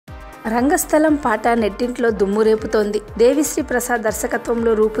రంగస్థలం పాట నెట్టింట్లో దుమ్ము రేపుతోంది. దేవిశ్రీ ప్రసాద్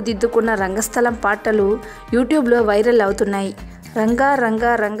దర్శకత్వంలో రూపుదిద్దుకున్న రంగస్థలం పాటలు యూట్యూబ్లో వైరల్ అవుతున్నాయి. రంగా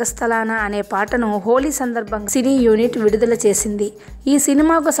రంగా రంగస్థలాన అనే పాటను హోలీ సందర్భంగా సినీ యూనిట్ విడుదల చేసింది. ఈ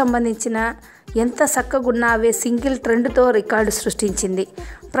సినిమాకు సంబంధించిన ఎంత సక్కగున్నావే సింగిల్ ట్రెండ్తో రికార్డు సృష్టించింది.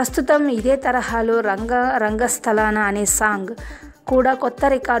 ప్రస్తుతం ఇదే తరహాలో రంగా రంగస్థలాన అనే సాంగ్ కూడా కొత్త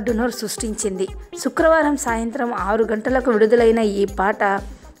రికార్డును సృష్టించింది. శుక్రవారం సాయంత్రం 6 గంటలకు విడుదలైన ఈ పాట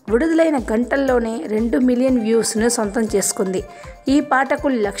విడుదలైన గంటల్లోనే 2 మిలియన్ వ్యూస్ను సొంతం చేసుకుంది. ఈ పాటకు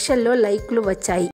లక్షల్లో లైక్లు వచ్చాయి.